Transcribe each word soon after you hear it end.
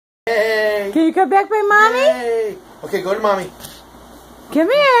Can you come back by mommy? Yay. Okay, go to mommy. Come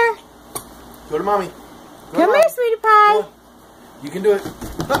here. Go to mommy. Come here, sweetie pie. You can do it.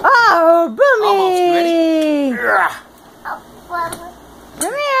 Oh, Boomy. Almost. You ready?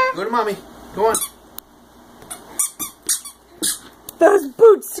 Come here. Go to mommy. Go on. Those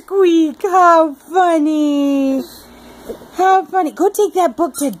boots squeak. How funny. How funny. Go take that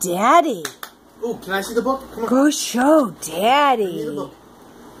book to Daddy. Oh, can I see the book? Come on. Go show Daddy. Give me the book.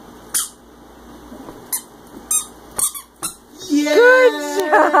 Yay!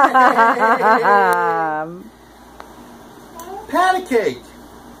 Good job. Pat a cake.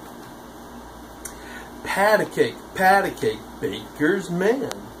 Pat a cake. Pat a cake. Baker's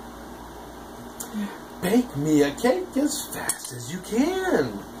man. Bake me a cake as fast as you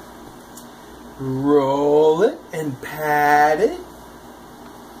can. Roll it and pat it.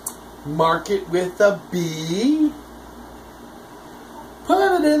 Mark it with a B.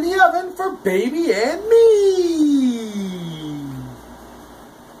 Put it in the oven for baby and me.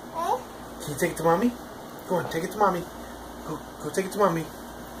 Can you take it to mommy? Go on, take it to mommy. Go take it to mommy.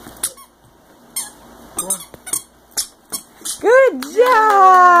 Go on. Good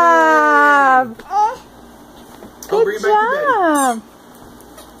job. I'll bring it back to Daddy.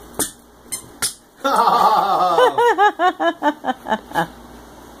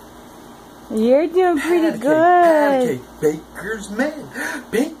 You're doing pretty good. Pat a cake, baker's man.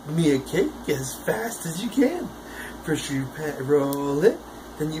 Bake me a cake as fast as you can. First you roll it,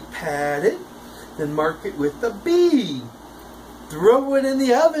 then you pat it, then mark it with a B. Throw it in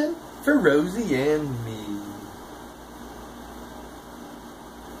the oven for Rosie and me.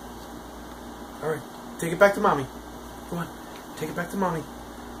 Alright, take it back to mommy. Come on, take it back to mommy.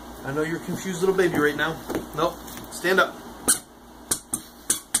 I know you're a confused little baby right now. Nope, stand up.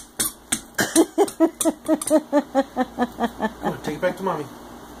 Go on, take it back to mommy.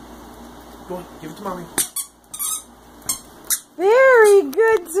 Go on, give it to mommy. Very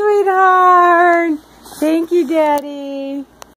good, sweetheart. Thank you, Daddy.